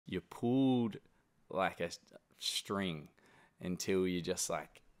you're pulled like a string until you just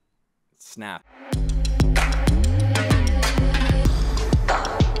like snap.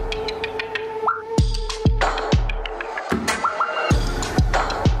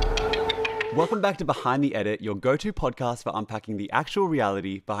 Welcome back to Behind the Edit, your go-to podcast for unpacking the actual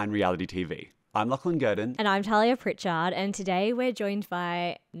reality behind reality TV. I'm Lachlan, Guertin. And I'm Tahlia, Pritchard, and today we're joined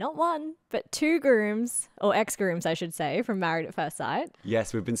by not one, but two grooms, or ex-grooms I should say, from Married at First Sight.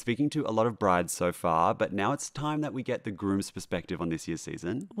 Yes, we've been speaking to a lot of brides so far, but now it's time that we get the groom's perspective on this year's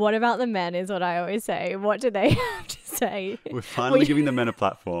season. What about the men is what I always say. What do they have to say? We're finally giving the men a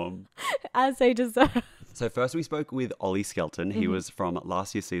platform. As they deserve. So first we spoke with Ollie Skelton. He was from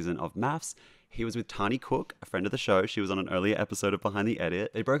last year's season of MAFS. He was with Tani Cook, a friend of the show. She was on an earlier episode of Behind the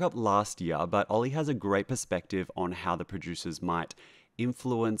Edit. They broke up last year, but Ollie has a great perspective on how the producers might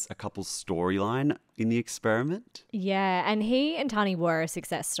influence a couple's storyline in the experiment. Yeah, and he and Tani were a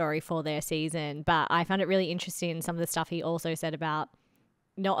success story for their season, but I found it really interesting some of the stuff he also said about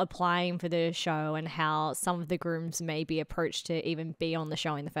not applying for the show and how some of the grooms may be approached to even be on the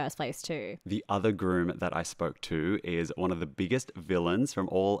show in the first place too. The other groom that I spoke to is one of the biggest villains from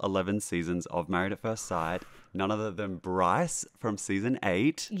all 11 seasons of Married at First Sight, none other than Bryce from season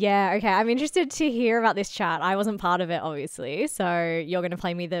 8. Yeah, okay. I'm interested to hear about this chat. I wasn't part of it, obviously. So you're going to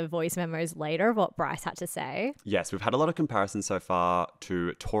play me the voice memos later of what Bryce had to say. Yes, we've had a lot of comparisons so far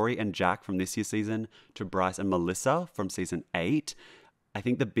to Tori and Jack from this year's season, to Bryce and Melissa from season 8. I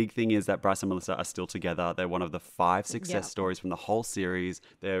think the big thing is that Bryce and Melissa are still together. They're one of the 5 success stories from the whole series.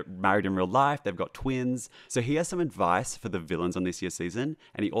 They're married in real life. They've got twins. So he has some advice for the villains on this year's season.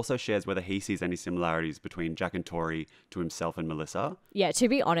 And he also shares whether he sees any similarities between Jack and Tori to himself and Melissa. Yeah, to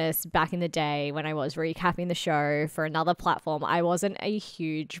be honest, back in the day when I was recapping the show for another platform, I wasn't a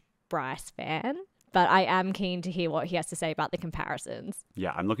huge Bryce fan. But I am keen to hear what he has to say about the comparisons.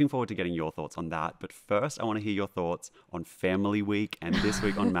 Yeah, I'm looking forward to getting your thoughts on that. But first, I want to hear your thoughts on Family Week and this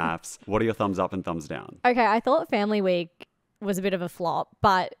week on MAFS. What are your thumbs up and thumbs down? Okay, I thought Family Week was a bit of a flop,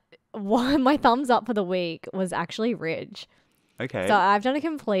 but my thumbs up for the week was actually Ridge. Okay. So I've done a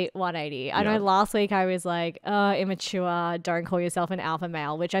complete 180. I know last week I was like, immature, don't call yourself an alpha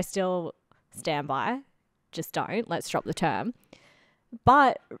male, which I still stand by. Just don't. Let's drop the term.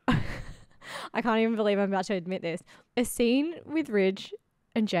 But I can't even believe I'm about to admit this. A scene with Ridge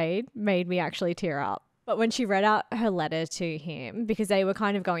and Jade made me actually tear up. But when she read out her letter to him, because they were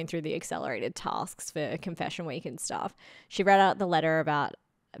kind of going through the accelerated tasks for Confession Week and stuff, she read out the letter about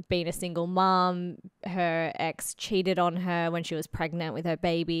being a single mum. Her ex cheated on her when she was pregnant with her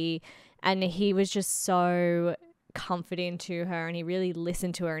baby. And he was just so comforting to her and he really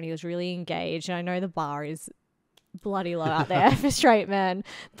listened to her and he was really engaged. And I know the bar is bloody low out there for straight men,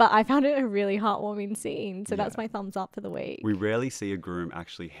 but I found it a really heartwarming scene. So that's my thumbs up for the week. We rarely see a groom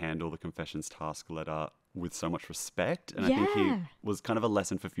actually handle the confessions task letter with so much respect. And I think he was kind of a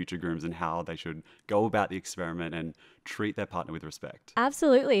lesson for future grooms in how they should go about the experiment and treat their partner with respect.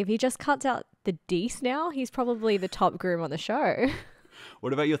 Absolutely. If he just cuts out the Deece now, he's probably the top groom on the show.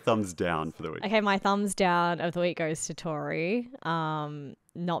 What about your thumbs down for the week? Okay, my thumbs down of the week goes to Tori.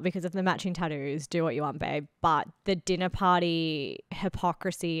 Not because of the matching tattoos, do what you want, babe, but the dinner party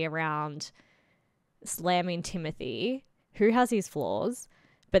hypocrisy around slamming Timothy, who has his flaws,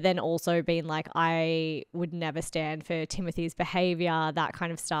 but then also being like, I would never stand for Timothy's behavior, that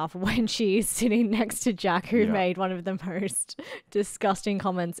kind of stuff, when she's sitting next to Jack, who made one of the most disgusting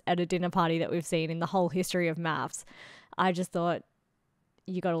comments at a dinner party that we've seen in the whole history of MAFS. I just thought,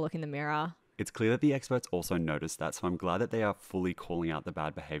 you got to look in the mirror. It's clear that the experts also noticed that, so I'm glad that they are fully calling out the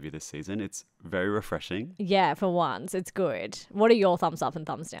bad behavior this season. It's very refreshing. Yeah, for once, it's good. What are your thumbs up and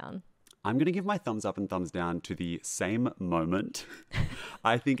thumbs down? I'm going to give my thumbs up and thumbs down to the same moment.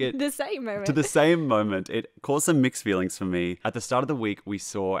 I think it... The same moment. To the same moment. It caused some mixed feelings for me. At the start of the week, we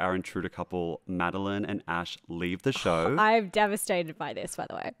saw our intruder couple, Madeline and Ash, leave the show. I'm devastated by this, by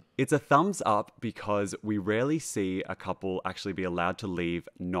the way. It's a thumbs up because we rarely see a couple actually be allowed to leave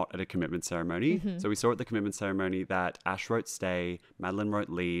not at a commitment ceremony. So we saw at the commitment ceremony that Ash wrote stay, Madeline wrote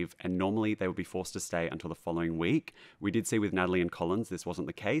leave, and normally they would be forced to stay until the following week. We did see with Natalie and Collins this wasn't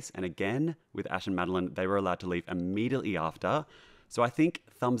the case. And again, with Ash and Madeline, they were allowed to leave immediately after. So I think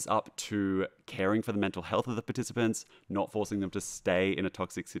thumbs up to caring for the mental health of the participants, not forcing them to stay in a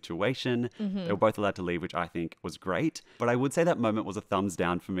toxic situation. They were both allowed to leave, which I think was great. But I would say that moment was a thumbs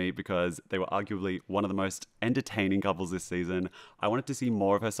down for me because they were arguably one of the most entertaining couples this season. I wanted to see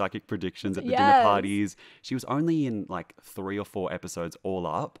more of her psychic predictions at the dinner parties. She was only in like 3 or 4 episodes all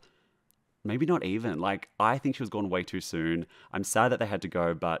up. Maybe not even. Like, I think she was gone way too soon. I'm sad that they had to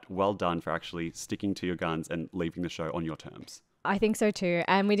go, but well done for actually sticking to your guns and leaving the show on your terms. I think so too.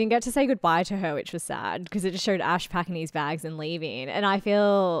 And we didn't get to say goodbye to her, which was sad because it just showed Ash packing his bags and leaving. And I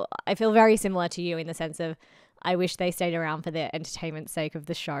feel very similar to you in the sense of I wish they stayed around for the entertainment sake of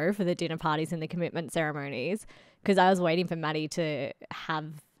the show, for the dinner parties and the commitment ceremonies, because I was waiting for Maddie to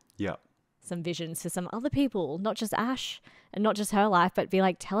have some visions for some other people, not just Ash and not just her life, but be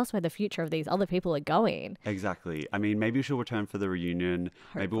like, tell us where the future of these other people are going. Exactly. I mean, maybe she'll return for the reunion.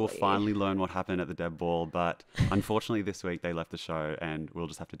 Hopefully. Maybe we'll finally learn what happened at the dead ball. But unfortunately, this week they left the show and we'll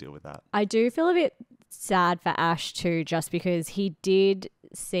just have to deal with that. I do feel a bit sad for Ash too, just because he did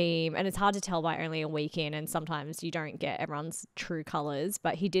seem, and it's hard to tell by only a week in, and sometimes you don't get everyone's true colours,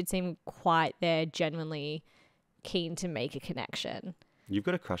 but he did seem quite there, genuinely keen to make a connection. You've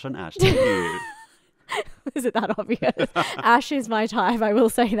got a crush on Ash, don't you? Is it that obvious? Ash is my type, I will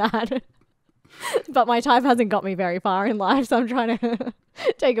say that. But my type hasn't got me very far in life, so I'm trying to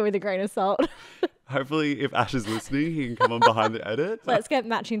take it with a grain of salt. Hopefully, if Ash is listening, he can come on behind the edit. Let's get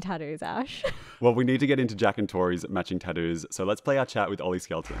matching tattoos, Ash. Well, we need to get into Jack and Tori's matching tattoos, so let's play our chat with Ollie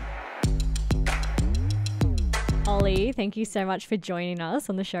Skelton. Ollie, thank you so much for joining us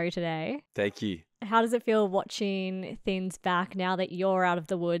on the show today. Thank you. How does it feel watching things back now that you're out of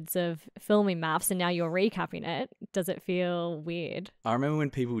the woods of filming MAFS and now you're recapping it? Does it feel weird? I remember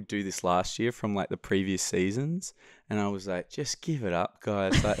when people would do this last year from like the previous seasons, and I was like, just give it up,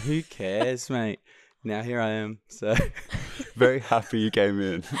 guys. Like, who cares, mate? Now here I am. So very happy you came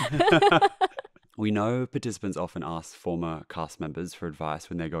in. We know participants often ask former cast members for advice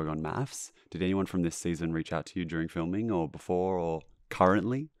when they're going on MAFS. Did anyone from this season reach out to you during filming or before or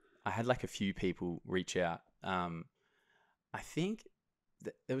currently? I had like a few people reach out. I think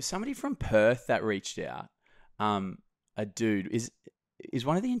there was somebody from Perth that reached out. A dude. Is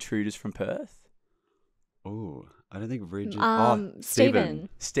one of the intruders from Perth? Oh, I don't think Regis. Stephen.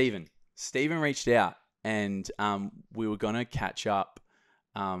 Stephen reached out, and we were going to catch up.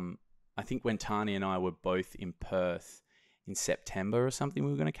 I think when Tahlia and I were both in Perth in September or something, we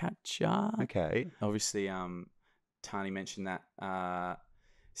were going to catch up. Okay. Obviously, Tahlia mentioned that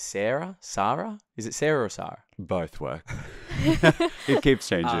Sarah? Is it Sarah or Sarah? Both work. It keeps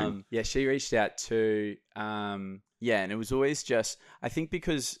changing. Yeah, she reached out too. And it was always just, I think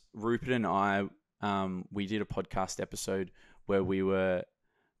because Rupert and I, we did a podcast episode where we were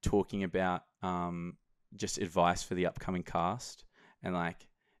talking about just advice for the upcoming cast and like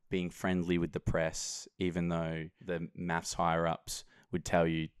being friendly with the press, even though the MAFS higher-ups would tell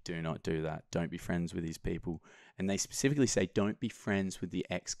you, do not do that. Don't be friends with these people. And they specifically say, don't be friends with the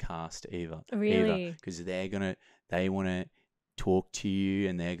ex-cast either. Really? Because they want to talk to you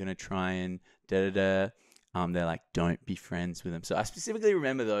and they're going to try and da-da-da. They're like, don't be friends with them. So I specifically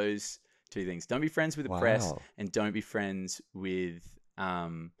remember those two things. Don't be friends with the press and don't be friends with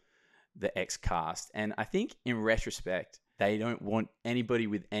the ex-cast. And I think in retrospect, they don't want anybody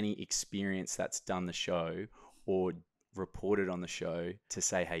with any experience that's done the show or reported on the show to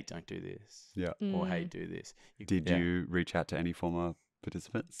say, hey, don't do this. Yeah. Or hey, do this. Did you reach out to any former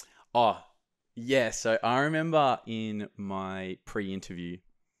participants? Oh, yeah. So I remember in my pre-interview,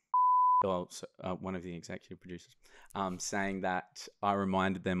 one of the executive producers, saying that I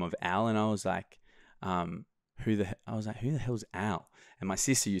reminded them of Al, and I was like, who the hell's Al? And my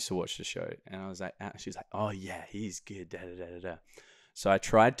sister used to watch the show, and I was like, she was like, oh yeah, he's good. Da, da, da, da. So I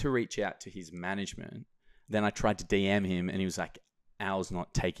tried to reach out to his management. Then I tried to DM him, and he was like, Al's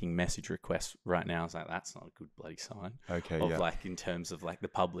not taking message requests right now. I was like, that's not a good bloody sign. Okay, like in terms of like the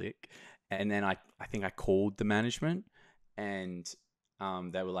public. And then I think I called the management, and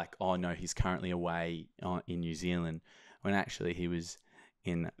they were like, oh no, he's currently away in New Zealand, when actually he was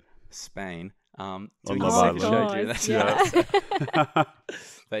in Spain. Doing Love Island. Yeah.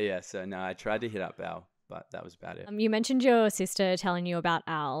 But yeah, so no, I tried to hit up Al, but that was about it. You mentioned your sister telling you about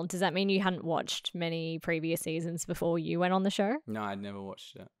Al. Does that mean you hadn't watched many previous seasons before you went on the show? No, I'd never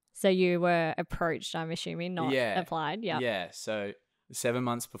watched it. So you were approached, I'm assuming, not applied. Yeah. Yeah. So 7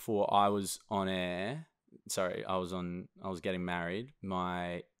 months before I was on air, I was getting married.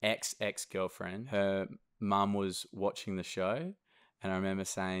 My ex-girlfriend, her mum was watching the show, and I remember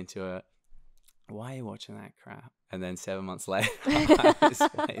saying to her, why are you watching that crap? And then 7 months later, I was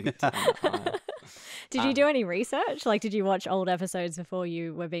waiting time. Did you do any research? Like, did you watch old episodes before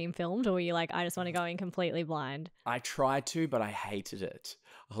you were being filmed, or were you like, I just want to go in completely blind? I tried to, but I hated it.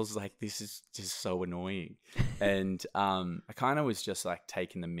 I was like, this is just so annoying. And I kind of was just like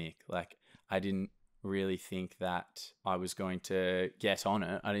taking the mick. Like, I didn't really think that I was going to get on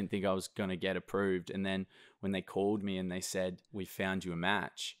it. I didn't think I was going to get approved. And then when they called me and they said, we found you a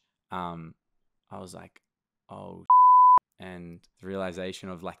match, I was like, oh, and the realization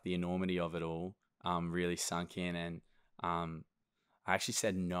of like the enormity of it all really sunk in. And I actually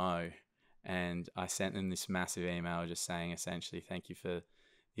said no. And I sent them this massive email just saying essentially, thank you for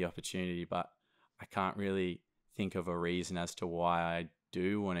the opportunity, but I can't really think of a reason as to why I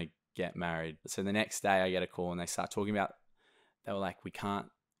do want to get married. So the next day I get a call and they start talking about, they were like, we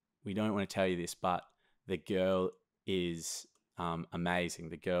don't want to tell you this, but the girl is amazing.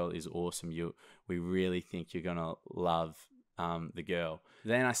 The girl is awesome. We really think you're going to love the girl.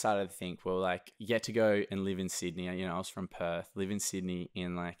 Then I started to think, well, like, you get to go and live in Sydney. You know, I was from Perth, live in Sydney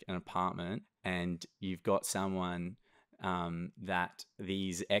in like an apartment, and you've got someone that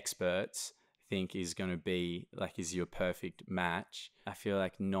these experts think is going to be like, is your perfect match. I feel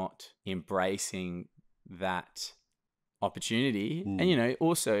like not embracing that opportunity. And, you know,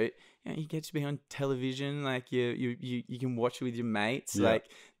 also, you know, you get to be on television, like you can watch it with your mates. Yeah. Like,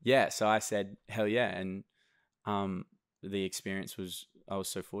 yeah. So I said, hell yeah. And the experience I was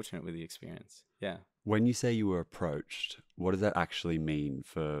so fortunate with the experience. Yeah. When you say you were approached, what does that actually mean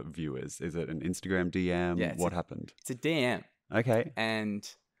for viewers? Is it an Instagram DM? Yeah, what happened? It's a DM. Okay. And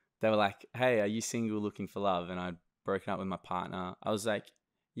they were like, hey, are you single looking for love? And I'd broken up with my partner. I was like,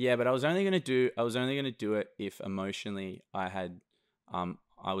 yeah, but I was only going to do it if emotionally I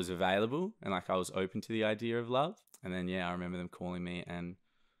was available and like I was open to the idea of love. And then, yeah, I remember them calling me and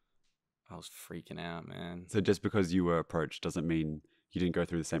I was freaking out, man. So just because you were approached doesn't mean you didn't go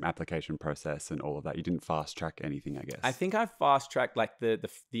through the same application process and all of that. You didn't fast track anything, I guess. I think I fast tracked like the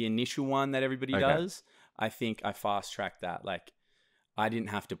initial one that everybody does. I think I fast tracked that. Like, I didn't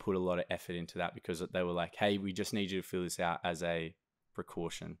have to put a lot of effort into that because they were like, hey, we just need you to fill this out as a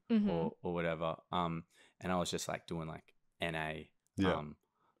precaution or whatever. And I was just like doing like NA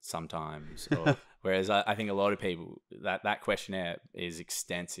sometimes. Whereas I think a lot of people, that questionnaire is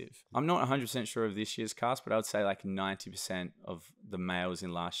extensive. I'm not 100% sure of this year's cast, but I would say like 90% of the males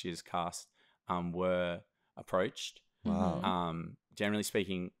in last year's cast were approached. Wow. Generally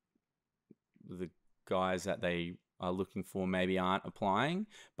speaking, the guys that they are looking for maybe aren't applying,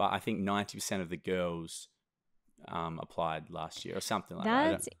 but I think 90% of the girls applied last year or something like that.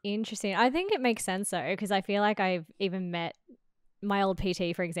 That's interesting. I think it makes sense though, because I feel like I've even met my old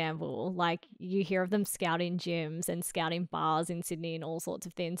PT, for example. Like, you hear of them scouting gyms and scouting bars in Sydney and all sorts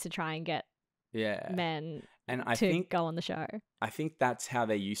of things to try and get men and I to think go on the show. I think that's how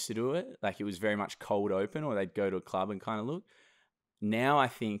they used to do it. Like, it was very much cold open, or they'd go to a club and kind of look. Now I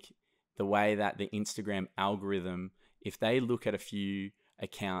think the way that the Instagram algorithm, if they look at a few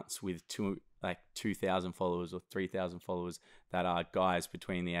accounts with 2,000 followers or 3,000 followers that are guys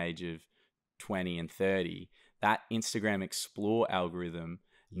between the age of 20 and 30, that Instagram Explore algorithm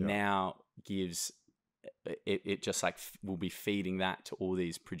now gives it just like will be feeding that to all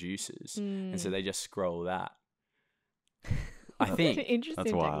these producers. And so they just scroll that. I think. Interesting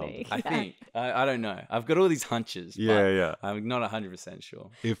That's wild. technique. I think. I don't know. I've got all these hunches. Yeah. I'm not 100% sure.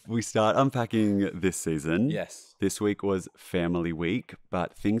 If we start unpacking this season, Yes. this week was Family Week,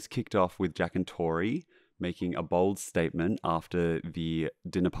 but things kicked off with Jack and Tori making a bold statement after the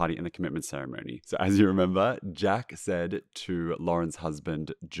dinner party and the commitment ceremony. So as you remember, Jack said to Lauren's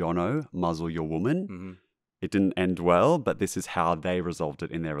husband, Jono, muzzle your woman. Mm-hmm. It didn't end well, but this is how they resolved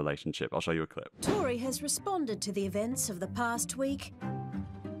it in their relationship. I'll show you a clip. Tori has responded to the events of the past week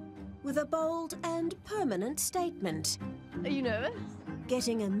with a bold and permanent statement. Are you nervous?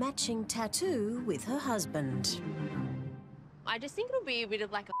 Getting a matching tattoo with her husband. I just think it'll be a bit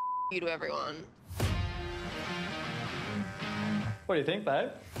of like a you to everyone. What do you think,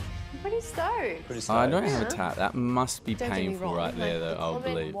 babe? Pretty stoked. Pretty I don't Yeah. have a tat. That must be Don't get me painful wrong, right there, like, though, the I'll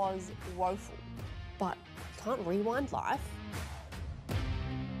comment believe. was woeful, but you can't rewind life.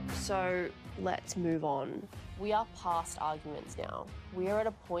 So let's move on. We are past arguments now. We are at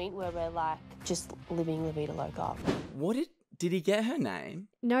a point where we're like just living La Vida Loca. What did he get her name?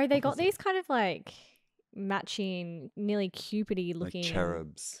 No, they got these kind of like matching, nearly Cupid-y looking. Like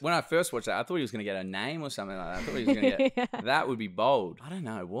cherubs. When I first watched that, I thought he was going to get a name or something like that. I thought he was going to get... Yeah. That would be bold. I don't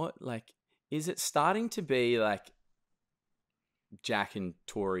know. What, like, is it starting to be like Jack and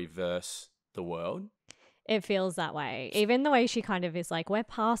Tori versus the world? It feels that way. Even the way she kind of is like, we're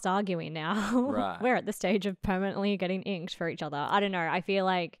past arguing now. Right. We're at the stage of permanently getting inked for each other. I don't know. I feel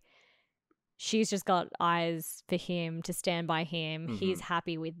like she's just got eyes for him, to stand by him. Mm-hmm. He's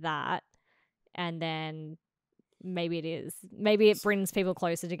happy with that. And then maybe it brings people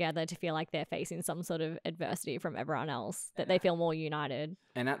closer together to feel like they're facing some sort of adversity from everyone else, that they feel more united.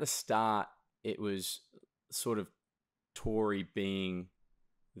 And at the start, it was sort of Tori being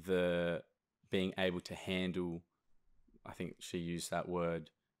able to handle, I think she used that word,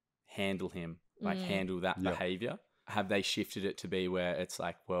 handle him, like handle that behavior. Have they shifted it to be where it's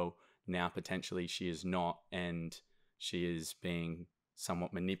like, well, now potentially she is not, and she is being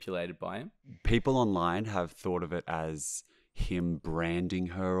somewhat manipulated by him. People online have thought of it as him branding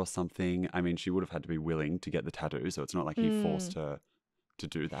her or something. I mean, she would have had to be willing to get the tattoo, so it's not like he forced her to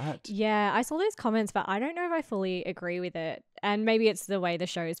do that. Yeah, I saw those comments, but I don't know if I fully agree with it. And maybe it's the way the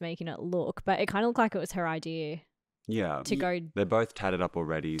show is making it look, but it kind of looked like it was her idea Yeah. to go. They're both tatted up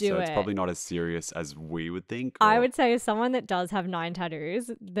already, Do so it's it. probably not as serious as we would think. I or- would say as someone that does have 9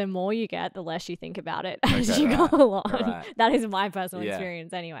 tattoos, the more you get, the less you think about it as Okay, you right, go along. right. That is my personal Yeah.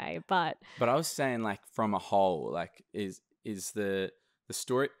 experience anyway. But But I was saying, like, from a whole, like, is the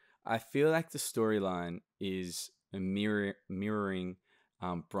story? I feel like the storyline is mirroring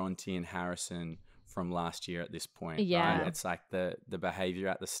Bronte and Harrison from last year at this point. Yeah. Right? It's like the behavior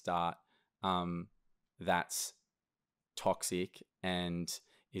at the start that's toxic and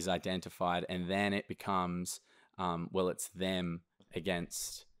is identified, and then it becomes well, it's them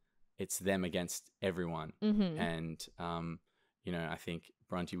against everyone. And you know, I think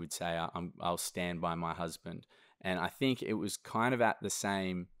Bronte would say, I'll stand by my husband. And I think it was kind of at the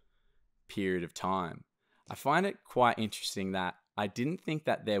same period of time. I find it quite interesting that I didn't think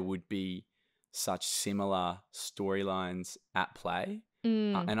that there would be such similar storylines at play.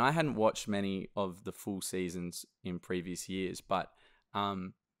 And I hadn't watched many of the full seasons in previous years, but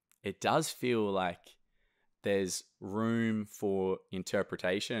it does feel like there's room for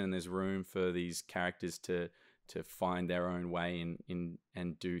interpretation and there's room for these characters to find their own way in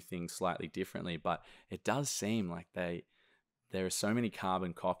and do things slightly differently. But it does seem like there are so many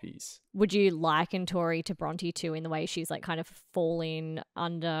carbon copies. would you liken Tori to Bronte too in the way she's like kind of falling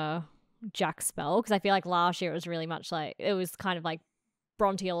under Jack's spell? Because I feel like last year it was really much like, it was kind of like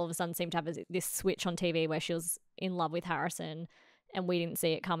Bronte all of a sudden seemed to have this switch on TV where she was in love with Harrison and we didn't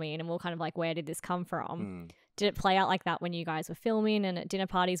see it coming and we're kind of like, where did this come from? Did it play out like that when you guys were filming and at dinner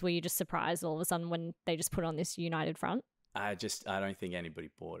parties? Were you just surprised all of a sudden when they just put on this united front? I don't think anybody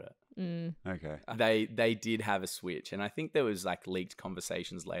bought it. Okay. They did have a switch, and I think there was like leaked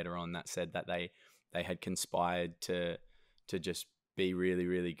conversations later on that said that they had conspired to just be really,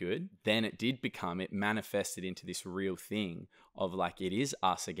 really good. Then it manifested into this real thing of like, it is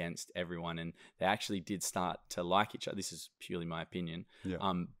us against everyone, and they actually did start to like each other. This is purely my opinion.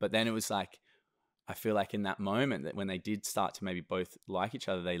 Yeah. But then it was like, I feel like in that moment that when they did start to maybe both like each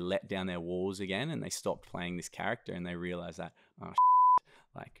other, they let down their walls again and they stopped playing this character and they realized that,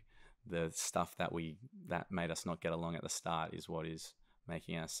 like the stuff that made us not get along at the start is what is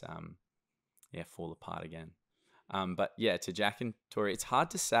making us, fall apart again. But yeah, to Jack and Tori, it's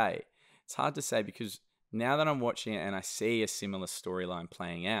hard to say. It's hard to say because now that I'm watching it and I see a similar storyline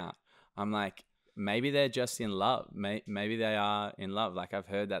playing out, I'm like, maybe they're just in love. Maybe they are in love. Like I've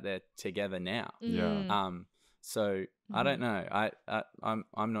heard that they're together now. Yeah. So I don't know.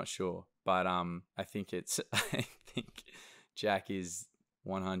 I'm not sure, but I think Jack is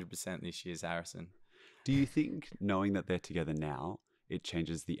 100% this year's Harrison. Do you think knowing that they're together now, it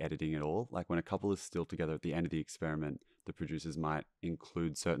changes the editing at all? Like when a couple is still together at the end of the experiment, the producers might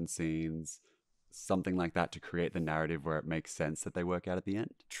include certain scenes, something like that, to create the narrative where it makes sense that they work out at the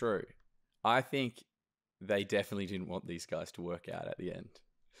end? True. I think they definitely didn't want these guys to work out at the end.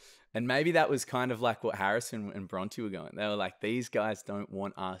 And maybe that was kind of like what Harrison and Bronte were going. They were like, these guys don't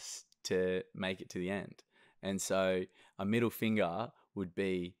want us to make it to the end. And so a middle finger would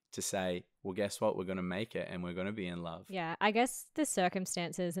be to say, well, guess what? We're going to make it and we're going to be in love. Yeah, I guess the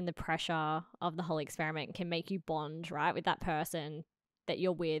circumstances and the pressure of the whole experiment can make you bond, right, with that person that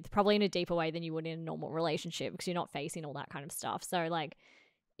you're with, probably in a deeper way than you would in a normal relationship because you're not facing all that kind of stuff. So like,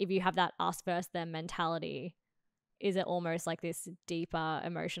 if you have that us versus them mentality, is it almost like this deeper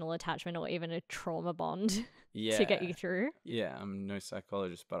emotional attachment or even a trauma bond to get you through? Yeah, I'm no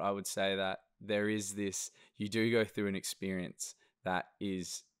psychologist, but I would say that there is this, you do go through an experience that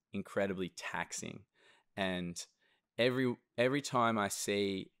is incredibly taxing. And every time I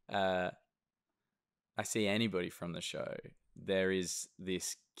see anybody from the show, there is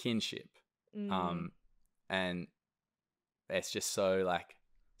this kinship. And it's just so like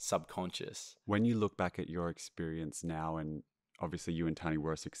subconscious. When you look back at your experience now, and obviously you and Tani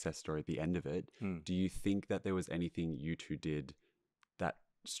were a success story at the end of it, do you think that there was anything you two did that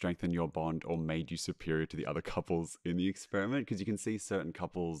strengthened your bond or made you superior to the other couples in the experiment? Because you can see certain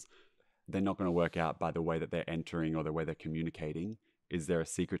couples, they're not going to work out by the way that they're entering or the way they're communicating. Is there a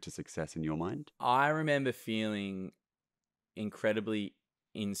secret to success in your mind? I remember feeling incredibly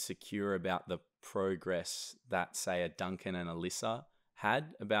insecure about the progress that, say, a Duncan and Alyssa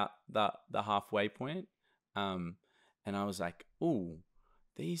had about the halfway point. And I was like, ooh,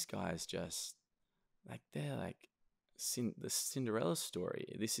 these guys just like, they're like the Cinderella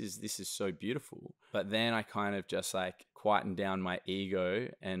story. This is so beautiful. But then I kind of just like quietened down my ego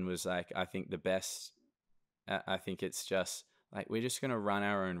and was like, I think it's just like, we're just going to run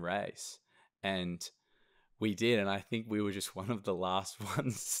our own race. And we did. And I think we were just one of the last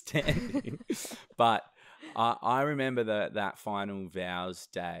ones standing. But I remember that final vows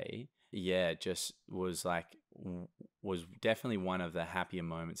day. Yeah, just was definitely one of the happier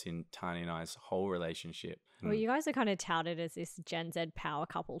moments in Tahlia and I's whole relationship. Well, you guys are kind of touted as this Gen Z power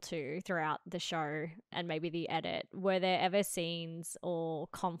couple too throughout the show and maybe the edit. Were there ever scenes or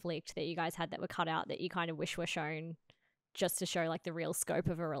conflict that you guys had that were cut out that you kind of wish were shown just to show like the real scope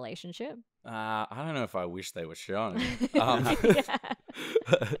of a relationship? I don't know if I wish they were shown.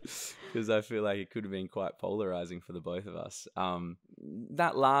 Because I feel like it could have been quite polarizing for the both of us.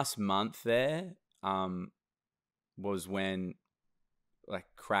 That last month there was when like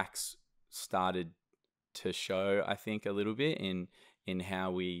cracks started to show, I think, a little bit in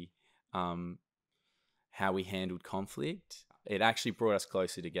how we handled conflict. It actually brought us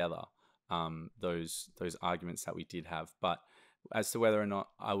closer together, those arguments that we did have. But as to whether or not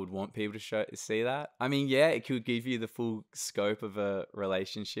I would want people to see that, I mean, yeah, it could give you the full scope of a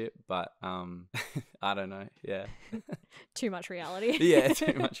relationship, but I don't know. Yeah. Too much reality. Yeah,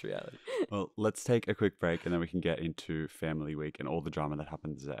 too much reality. Well, let's take a quick break and then we can get into Family Week and all the drama that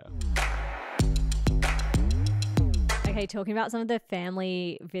happens there. Okay, talking about some of the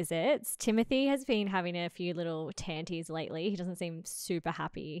family visits, Timothy has been having a few little tanties lately. He doesn't seem super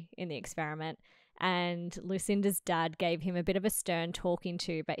happy in the experiment. And Lucinda's dad gave him a bit of a stern talking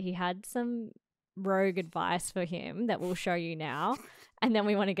to, but he had some rogue advice for him that we'll show you now. And then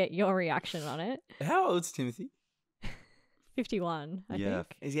we want to get your reaction on it. How old's Timothy? 51, I think.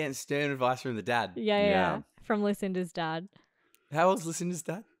 He's getting stern advice from the dad. Yeah. From Lucinda's dad. How old's Lucinda's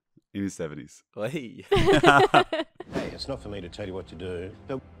dad? In his 70s. Hey. Hey, it's not for me to tell you what to do,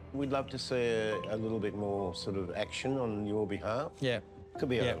 but we'd love to see a little bit more sort of action on your behalf. Yeah. Could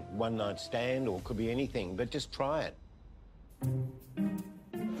be a one-night stand or could be anything, but just try it.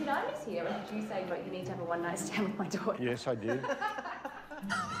 Did I mishear, or did you say that you need to have a one-night stand with my daughter? Yes, I did.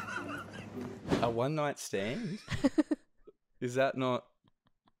 A one-night stand? Is that not...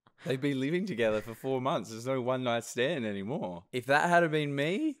 They've been living together for 4 months. There's no one-night stand anymore. If that had been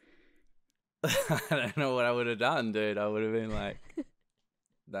me, I don't know what I would have done, dude. I would have been like,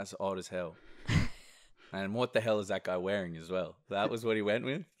 that's odd as hell. And what the hell is that guy wearing as well? That was what he went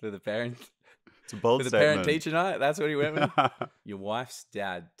with for the parent. It's a bold for the statement. parent-teacher night. That's what he went with. Your wife's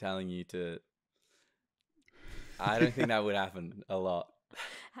dad telling you to... I don't think that would happen a lot.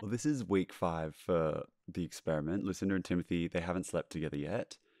 Well, this is week 5 for the experiment. Lucinda and Timothy, they haven't slept together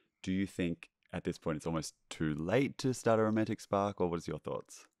yet. Do you think at this point it's almost too late to start a romantic spark, or what is your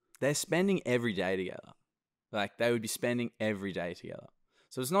thoughts? They're spending every day together. Like, they would be spending every day together.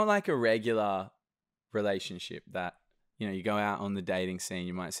 So it's not like a regular relationship that, you know, you go out on the dating scene,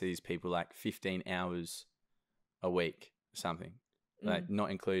 you might see these people like 15 hours a week or something, like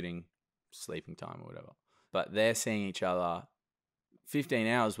not including sleeping time or whatever. But they're seeing each other. 15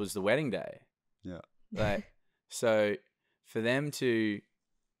 hours was the wedding day. Yeah. Like, so for them to,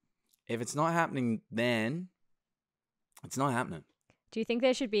 if it's not happening then, it's not happening. Do you think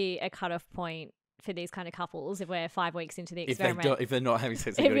there should be a cutoff point for these kind of couples if we're 5 weeks into the experiment? If they're not having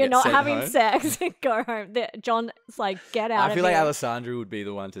sex, if you're not having sex, go home. John's like, get out of here. I feel like Alessandra would be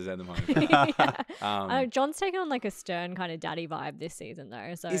the one to send them home. John's taken on like a stern kind of daddy vibe this season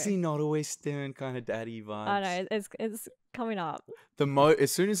though. So is he not always stern kind of daddy vibes? I know, it's coming up.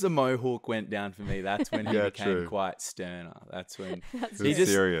 As soon as the mohawk went down for me, that's when he became quite sterner. That's when he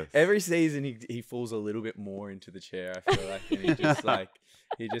just serious. Every season he falls a little bit more into the chair, I feel like, and he just like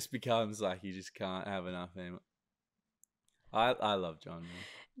he just becomes like he just can't have enough of him. I love John, man.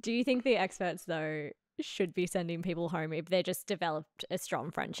 Do you think the experts though should be sending people home if they're just developed a strong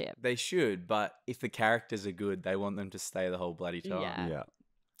friendship? They should, but if the characters are good, they want them to stay the whole bloody time. Yeah.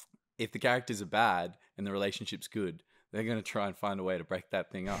 If the characters are bad and the relationship's good, they're going to try and find a way to break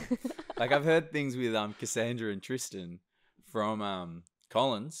that thing up. Like, I've heard things with Cassandra and Tristan from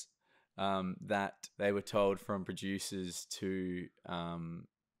Collins that they were told from producers to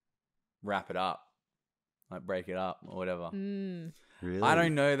wrap it up, like break it up or whatever. Really? I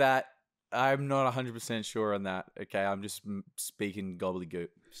don't know that. I'm not 100% sure on that. Okay, I'm just speaking gobbledygook.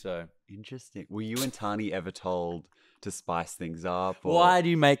 So interesting. Were you and Tani ever told to spice things up? Or... Why do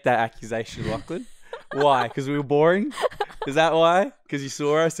you make that accusation, Lachlan? Why? Because we were boring? Is that why? Because you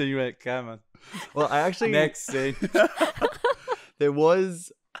saw us and you went, come on. Well, I actually... Next scene. There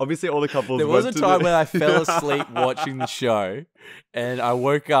was Obviously, all the couples. There was a went to time the- when I fell asleep watching the show, and I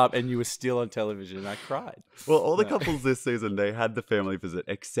woke up and you were still on television, and I cried. Well, all the couples this season, they had the family visit,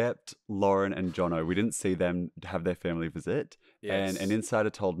 except Lauren and Jono. We didn't see them have their family visit. Yes. And an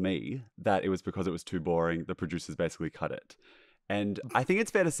insider told me that it was because it was too boring. The producers basically cut it. And I think it's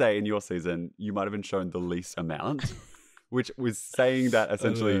fair to say in your season, you might have been shown the least amount, which was saying that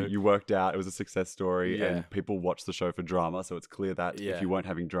essentially you worked out, it was a success story, and people watched the show for drama. So it's clear that if you weren't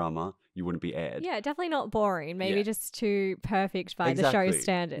having drama, you wouldn't be aired. Yeah, definitely not boring. Maybe just too perfect by the show's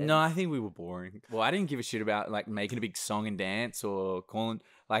standards. No, I think we were boring. Well, I didn't give a shit about like making a big song and dance or calling.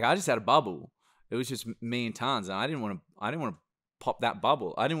 Like I just had a bubble. It was just me and Tans, and I didn't want to pop that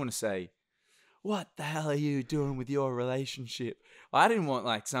bubble. I didn't want to say, "What the hell are you doing with your relationship?" I didn't want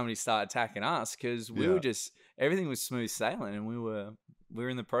like somebody to start attacking us because we were just everything was smooth sailing, and we were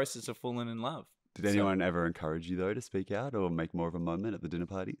in the process of falling in love. Did anyone ever encourage you though to speak out or make more of a moment at the dinner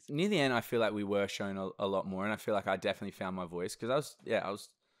parties? Near the end, I feel like we were shown a lot more, and I feel like I definitely found my voice because I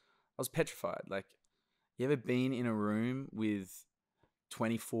was petrified. Like, you ever been in a room with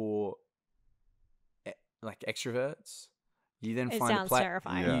 24 like extroverts? You then find sounds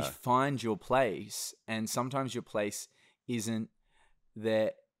terrifying. You find your place, and sometimes your place isn't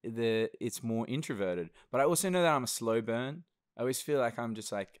there. It's more introverted. But I also know that I'm a slow burn. I always feel like I'm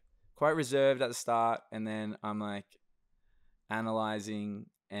just like quite reserved at the start, and then I'm like analyzing,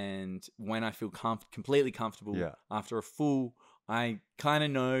 and when I feel completely comfortable after a full, I kind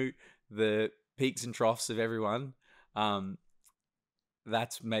of know the peaks and troughs of everyone.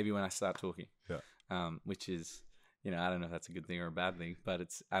 That's maybe when I start talking. Which is, I don't know if that's a good thing or a bad thing, but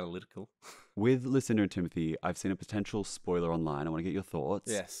it's analytical. With Lucinda and Timothy, I've seen a potential spoiler online. I want to get your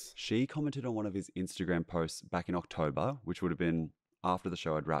thoughts. Yes. She commented on one of his Instagram posts back in October, which would have been after the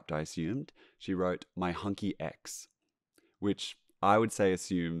show had wrapped, I assumed. She wrote, "My hunky ex," which I would say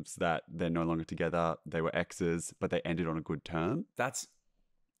assumes that they're no longer together. They were exes, but they ended on a good term. That's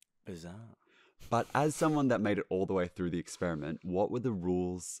bizarre. But as someone that made it all the way through the experiment, what were the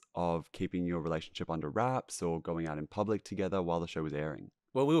rules of keeping your relationship under wraps or going out in public together while the show was airing?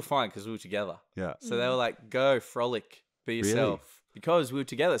 Well, we were fine because we were together. Yeah. So they were like, "Go, frolic, be yourself." Because we were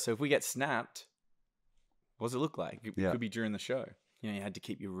together. So if we get snapped, what does it look like? It could be during the show. You had to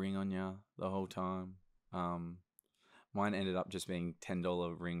keep your ring on you the whole time. Mine ended up just being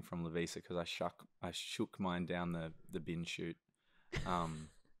 $10 ring from Lavisa because I shook mine down the bin chute.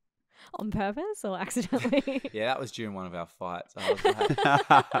 On purpose or accidentally? Yeah, that was during one of our fights. I was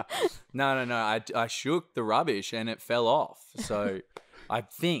like, no. I shook the rubbish and it fell off. So I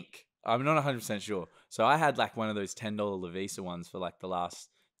think, I'm not 100% sure. So I had like one of those $10 Lavisa ones for like the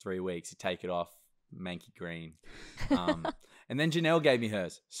last 3 weeks. You take it off, manky green. And then Janelle gave me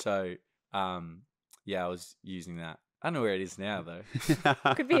hers. So I was using that. I don't know where it is now though.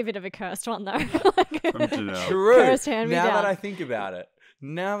 Could be a bit of a cursed one though. From Janelle. True. Cursed hand-me-down. Now that I think about it.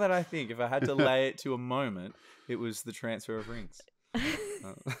 If I had to lay it to a moment, it was the transfer of rings.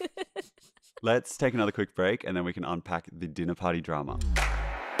 Let's take another quick break and then we can unpack the dinner party drama.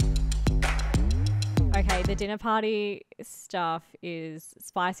 Okay, the dinner party stuff is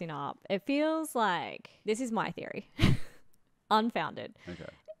spicing up. It feels like, this is my theory, unfounded. Okay.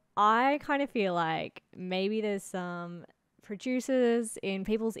 I kind of feel like maybe there's some producers in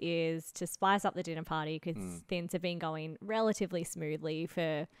people's ears to spice up the dinner party because things have been going relatively smoothly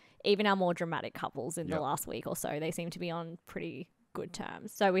for even our more dramatic couples in the last week or so. They seem to be on pretty good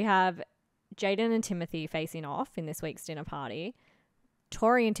terms. So we have Jaden and Timothy facing off in this week's dinner party.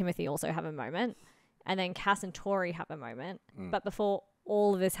 Tori and Timothy also have a moment. And then Cass and Tori have a moment. But before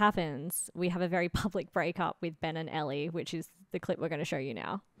all of this happens, we have a very public breakup with Ben and Ellie, which is the clip we're going to show you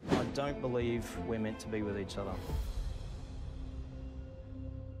now. I don't believe we're meant to be with each other.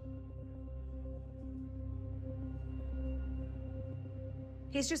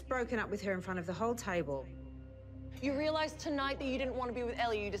 He's just broken up with her in front of the whole table. You realized tonight that you didn't want to be with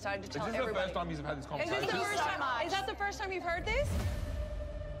Ellie. You decided to tell everybody. Is this the first time you've had this conversation? Is this the first time? Is that the first time you've heard this?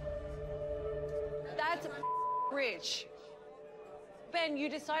 That's rich. Ben, you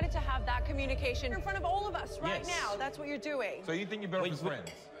decided to have that communication in front of all of us right now. That's what you're doing. So you think you're better with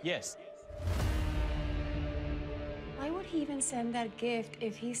friends? Yes. Why would he even send that gift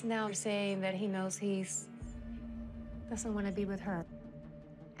if he's now saying that he knows doesn't want to be with her?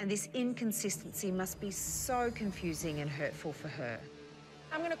 And this inconsistency must be so confusing and hurtful for her.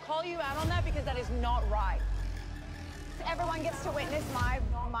 I'm going to call you out on that because that is not right. Everyone gets to witness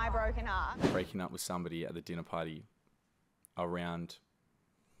my broken heart. Breaking up with somebody at the dinner party around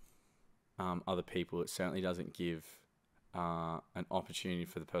other people, it certainly doesn't give an opportunity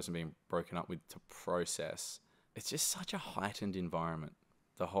for the person being broken up with to process. It's just such a heightened environment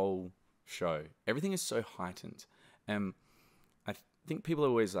the whole show. Everything is so heightened. I think people are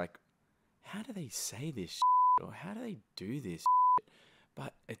always like, how do they say this shit? Or how do they do this shit?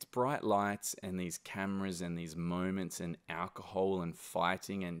 But it's bright lights and these cameras and these moments and alcohol and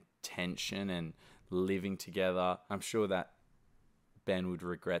fighting and tension and living together. I'm sure that Ben would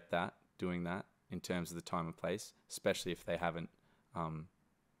regret that, doing that in terms of the time and place, especially if they haven't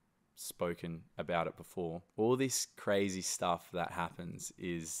spoken about it before. All this crazy stuff that happens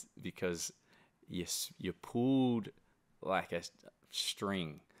is because you're pulled like a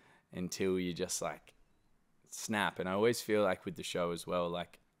string until you just like snap. And I always feel like with the show as well,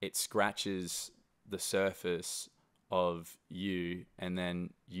 like it scratches the surface of you, and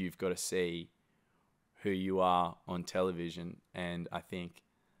then you've got to see who you are on television. And I think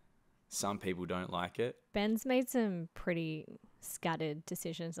some people don't like it. Ben's made some pretty scattered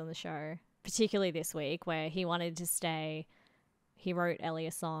decisions on the show, particularly this week, where he wanted to stay. He wrote Ellie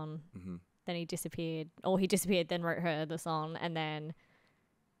a song, then he disappeared, then wrote her the song, and then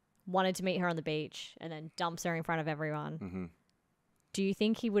wanted to meet her on the beach, and then dumps her in front of everyone. Do you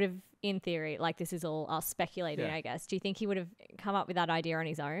think he would have, in theory, like this is all us speculating, I guess, do you think he would have come up with that idea on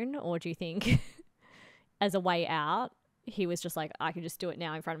his own? Or do you think as a way out, he was just like, I can just do it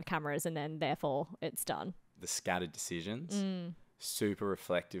now in front of cameras and then therefore it's done? The scattered decisions, super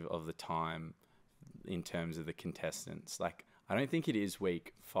reflective of the time in terms of the contestants. Like, I don't think it is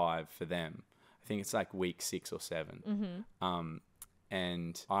week 5 for them. I think it's like week 6 or 7.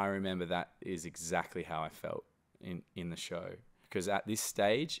 And I remember that is exactly how I felt in the show. Because at this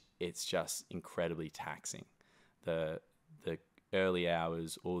stage, it's just incredibly taxing. The early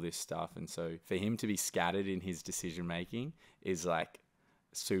hours, all this stuff. And so for him to be scattered in his decision making is like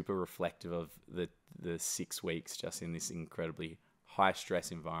super reflective of the 6 weeks just in this incredibly high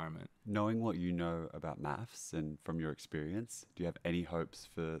stress environment. Knowing what you know about MAFS and from your experience, do you have any hopes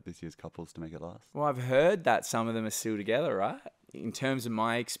for this year's couples to make it last? Well, I've heard that some of them are still together, right? In terms of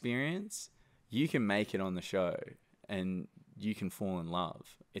my experience, you can make it on the show and you can fall in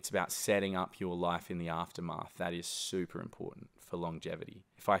love. It's about setting up your life in the aftermath. That is super important for longevity.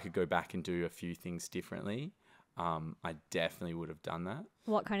 If I could go back and do a few things differently, I definitely would have done that.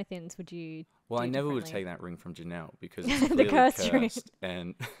 What kind of things would you Well, do I never would differently? take that ring from Janelle because it's The clearly cursed ring. cursed.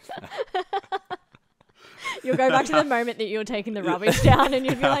 And You'll go back to the moment that you were taking the rubbish down and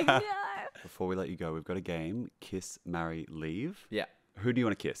you'd be like, no. Before we let you go, we've got a game, Kiss, Marry, Leave. Yeah. Who do you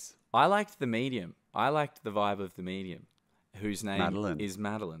want to kiss? I liked the medium. I liked the vibe of the medium, whose name Madeline. is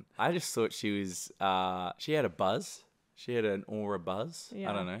Madeline. I just thought she was, she had a buzz. She had an aura buzz.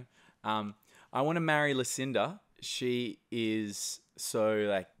 Yeah. I don't know. I want to marry Lucinda. She is so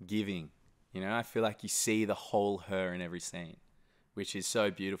like giving, you know, I feel like you see the whole her in every scene, which is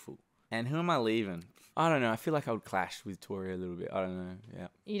so beautiful. And who am I leaving? I don't know. I feel like I would clash with Tori a little bit. I don't know. Yeah.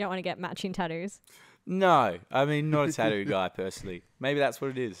 You don't want to get matching tattoos? No, I mean, not a tattoo guy personally. Maybe that's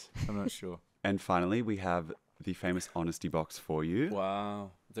what it is. I'm not sure. And finally, we have the famous honesty box for you.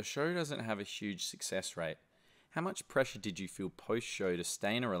 Wow. The show doesn't have a huge success rate. How much pressure did you feel post-show to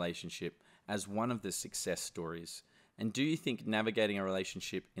stay in a relationship as one of the success stories? And do you think navigating a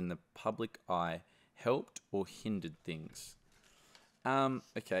relationship in the public eye helped or hindered things?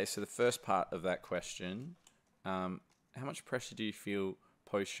 Okay, so the first part of that question, how much pressure do you feel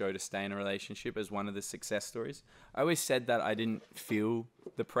post-show to stay in a relationship as one of the success stories? I always said that I didn't feel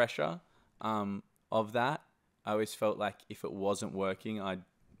the pressure of that. I always felt like if it wasn't working, I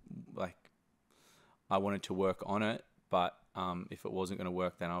wanted to work on it. But if it wasn't going to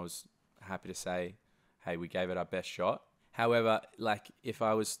work, then I was happy to say, hey, we gave it our best shot. However, like if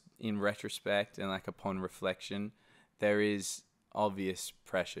I was in retrospect and like upon reflection, there is obvious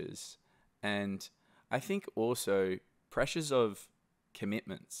pressures. And I think also pressures of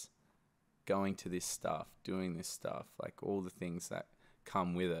commitments, going to this stuff, doing this stuff, like all the things that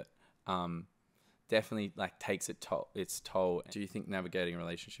come with it, definitely like takes its toll. Do you think navigating a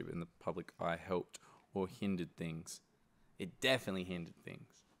relationship in the public eye helped or hindered things? It definitely hindered things.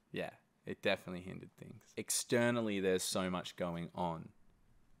 Yeah, it definitely hindered things. Externally, there's so much going on,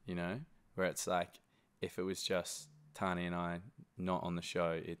 you know, where it's like if it was just Tahlia and I not on the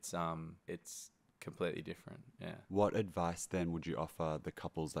show, it's completely different. Yeah. What advice then would you offer the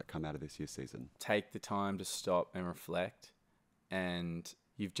couples that come out of this year's season? Take the time to stop and reflect. And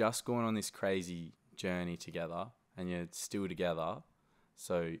you've just gone on this crazy journey together and you're still together.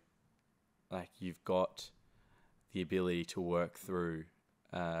 So like you've got the ability to work through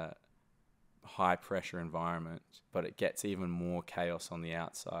a high pressure environment, but it gets even more chaos on the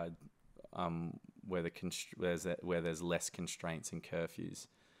outside, where there's less constraints and curfews.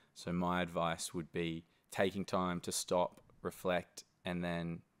 So my advice would be taking time to stop, reflect, and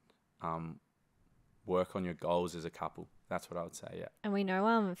then work on your goals as a couple. That's what I would say, yeah. And we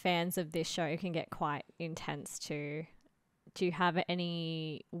know fans of this show can get quite intense too. Do you have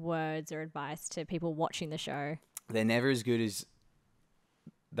any words or advice to people watching the show? They're never as good as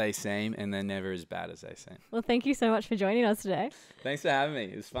they seem, and they're never as bad as they seem. Well, thank you so much for joining us today. Thanks for having me.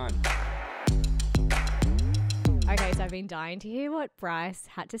 It was fun. Okay, so I've been dying to hear what Bryce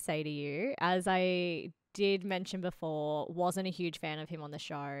had to say to you. As I did mention before, wasn't a huge fan of him on the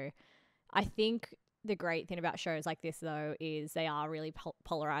show. I think the great thing about shows like this, though, is they are really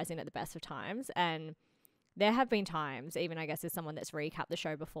polarizing at the best of times. And there have been times, even I guess as someone that's recapped the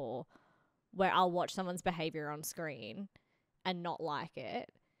show before, where I'll watch someone's behavior on screen and not like it.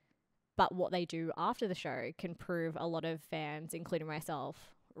 But what they do after the show can prove a lot of fans, including myself,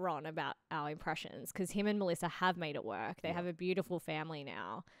 wrong about our impressions. Because him and Melissa have made it work. They have a beautiful family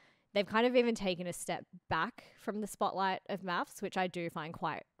now. They've kind of even taken a step back from the spotlight of MAFS, which I do find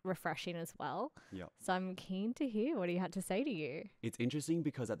quite refreshing as well. Yep. So I'm keen to hear what he had to say to you. It's interesting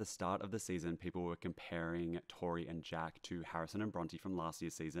because at the start of the season, people were comparing Tori and Jack to Harrison and Bronte from last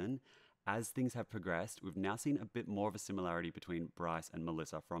year's season. As things have progressed, we've now seen a bit more of a similarity between Bryce and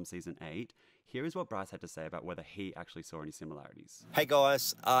Melissa from season 8. Here is what Bryce had to say about whether he actually saw any similarities. Hey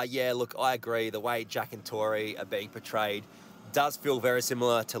guys, yeah, look, I agree. The way Jack and Tori are being portrayed does feel very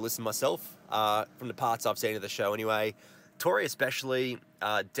similar to Liz and myself, from the parts I've seen of the show anyway. Tori especially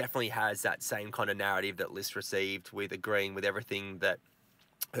definitely has that same kind of narrative that Liz received, with agreeing with everything that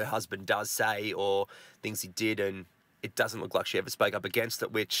her husband does say or things he did, and it doesn't look like she ever spoke up against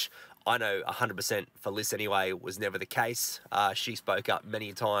it, which I know 100% for Liz anyway was never the case. She spoke up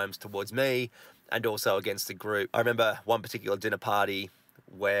many times towards me and also against the group. I remember one particular dinner party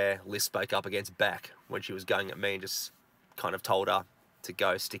where Liz spoke up against Beck when she was going at me and just kind of told her to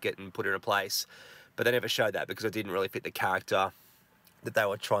go stick it and put her in a place. But they never showed that because it didn't really fit the character that they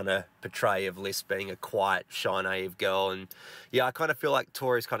were trying to portray of Liz being a quiet, shy, naive girl. And yeah, I kind of feel like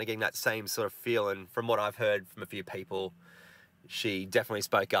Tori's kind of getting that same sort of feel. And from what I've heard from a few people, she definitely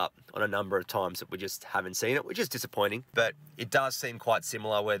spoke up on a number of times that we just haven't seen it, which is disappointing. But it does seem quite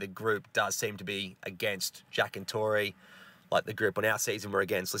similar, where the group does seem to be against Jack and Tori. Like the group on our season were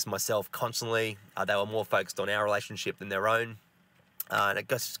against Liz and myself constantly. They were more focused on our relationship than their own. And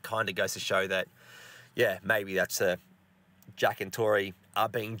it kind of goes to show that, yeah, maybe that's Jack and Tori are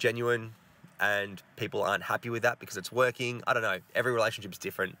being genuine and people aren't happy with that because it's working. I don't know. Every relationship is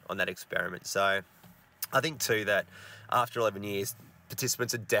different on that experiment. So I think too that after 11 years,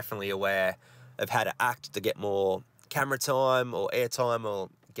 participants are definitely aware of how to act to get more camera time or airtime or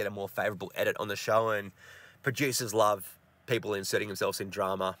get a more favourable edit on the show. And producers love people inserting themselves in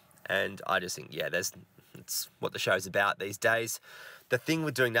drama. And I just think, yeah, it's what the show's about these days. The thing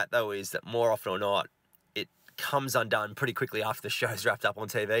with doing that, though, is that more often or not, it comes undone pretty quickly after the show's wrapped up on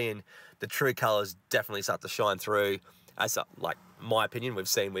TV, and the true colours definitely start to shine through, as like my opinion we've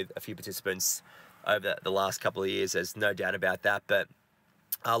seen with a few participants over the last couple of years. There's no doubt about that. But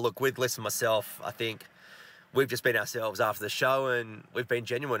look, with Liz and myself, I think we've just been ourselves after the show, and we've been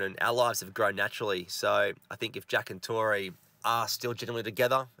genuine, and our lives have grown naturally. So I think if Jack and Tori are still genuinely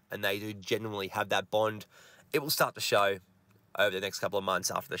together and they do genuinely have that bond, it will start to show over the next couple of months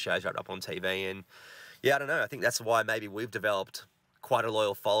after the show's wrapped up on TV. And yeah, I don't know. I think that's why maybe we've developed quite a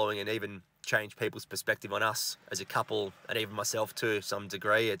loyal following and even changed people's perspective on us as a couple, and even myself to some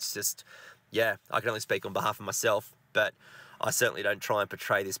degree. It's just, yeah, I can only speak on behalf of myself, but I certainly don't try and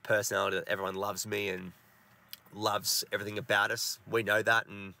portray this personality that everyone loves me and loves everything about us. We know that,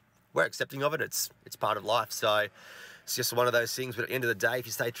 and we're accepting of it. It's part of life. So it's just one of those things. But at the end of the day, if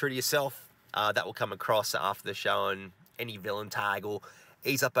you stay true to yourself, that will come across after the show, and any villain tag will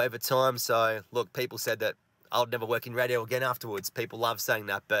ease up over time. So look, people said that I'll never work in radio again afterwards. People love saying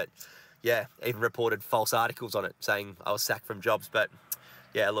that, but yeah, even reported false articles on it saying I was sacked from jobs. But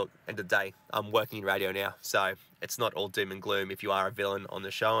yeah, look, end of the day, I'm working in radio now, so it's not all doom and gloom if you are a villain on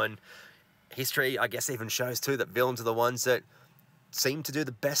the show. And history, I guess, even shows too that villains are the ones that seem to do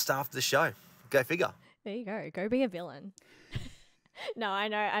the best after the show. Go figure. There you go. Go be a villain. No, I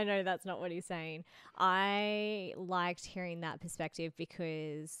know that's not what he's saying. I liked hearing that perspective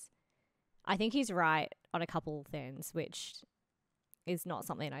because I think he's right on a couple of things, which is not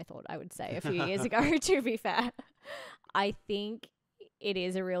something I thought I would say a few years ago, to be fair. I think it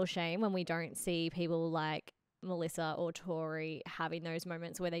is a real shame when we don't see people like Melissa or Tori having those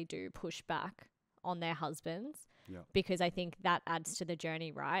moments where they do push back on their husbands. Yeah. Because I think that adds to the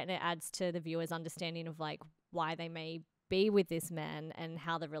journey, right? And it adds to the viewer's understanding of like why they may be with this man and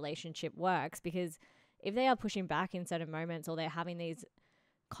how the relationship works. Because if they are pushing back in certain moments, or they're having these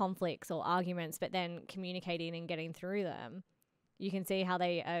conflicts or arguments but then communicating and getting through them, You can see how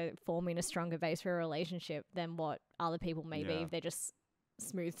they are forming a stronger base for a relationship than what other people may be if they're just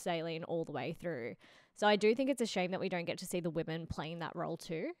smooth sailing all the way through. So I do think it's a shame that we don't get to see the women playing that role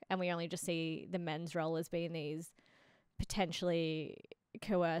too, and we only just see the men's role as being these potentially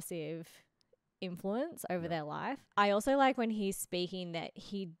coercive influence over their life. I also like when he's speaking that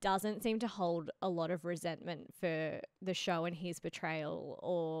he doesn't seem to hold a lot of resentment for the show and his betrayal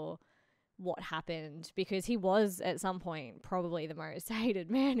or what happened, because he was at some point probably the most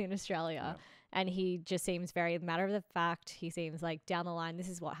hated man in Australia. And he just seems very matter of the fact. He seems like down the line, this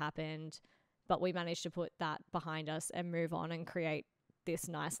is what happened, but we managed to put that behind us and move on and create this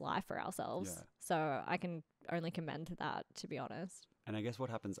nice life for ourselves. So I can only commend to that, to be honest. And I guess what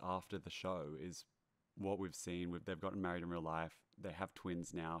happens after the show is what we've seen. They've gotten married in real life. They have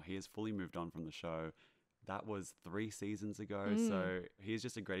twins now. He has fully moved on from the show. That was 3 seasons ago. So he's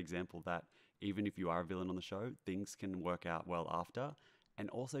just a great example that even if you are a villain on the show, things can work out well after. And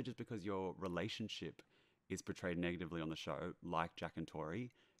also just because your relationship is portrayed negatively on the show, like Jack and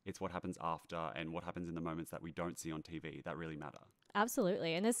Tori, it's what happens after and what happens in the moments that we don't see on TV that really matter.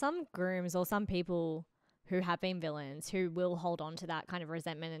 Absolutely. And there's some grooms or some people who have been villains who will hold on to that kind of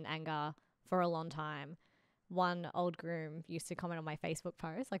resentment and anger for a long time. One old groom used to comment on my Facebook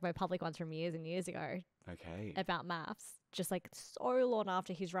post, like my public ones from years and years ago. Okay. About MAFS, just like so long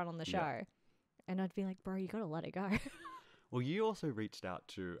after his run on the show. And I'd be like, bro, you got to let it go. Well, you also reached out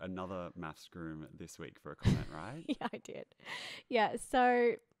to another MAFS groom this week for a comment, right? Yeah, I did. Yeah,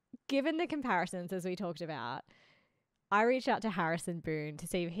 so given the comparisons as we talked about, I reached out to Harrison Boone to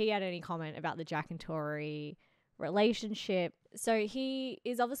see if he had any comment about the Jack and Tori relationship. So he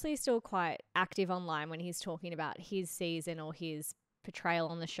is obviously still quite active online when he's talking about his season or his portrayal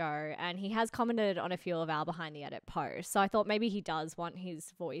on the show, and he has commented on a few of our behind the edit posts. So I thought maybe he does want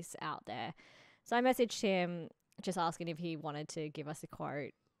his voice out there. So I messaged him just asking if he wanted to give us a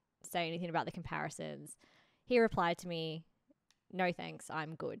quote, say anything about the comparisons. He replied to me, "No thanks,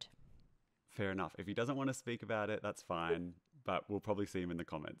 I'm good." Fair enough. If he doesn't want to speak about it, that's fine. But we'll probably see him in the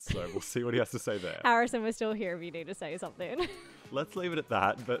comments. So we'll see what he has to say there. Harrison, we're still here if you need to say something. Let's leave it at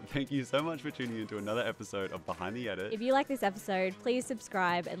that. But thank you so much for tuning in to another episode of Behind the Edit. If you like this episode, please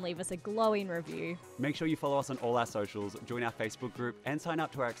subscribe and leave us a glowing review. Make sure you follow us on all our socials, join our Facebook group, and sign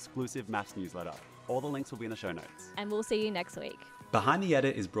up to our exclusive MAFS newsletter. All the links will be in the show notes. And we'll see you next week. Behind the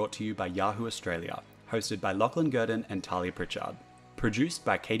Edit is brought to you by Yahoo Australia, hosted by Lachlan, Guertin, and Tahlia Pritchard. Produced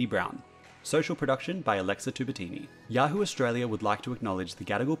by Katie Brown. Social production by Alexa Tubatini. Yahoo Australia would like to acknowledge the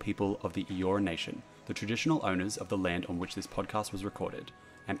Gadigal people of the Eora Nation, the traditional owners of the land on which this podcast was recorded,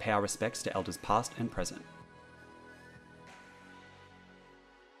 and pay our respects to elders past and present.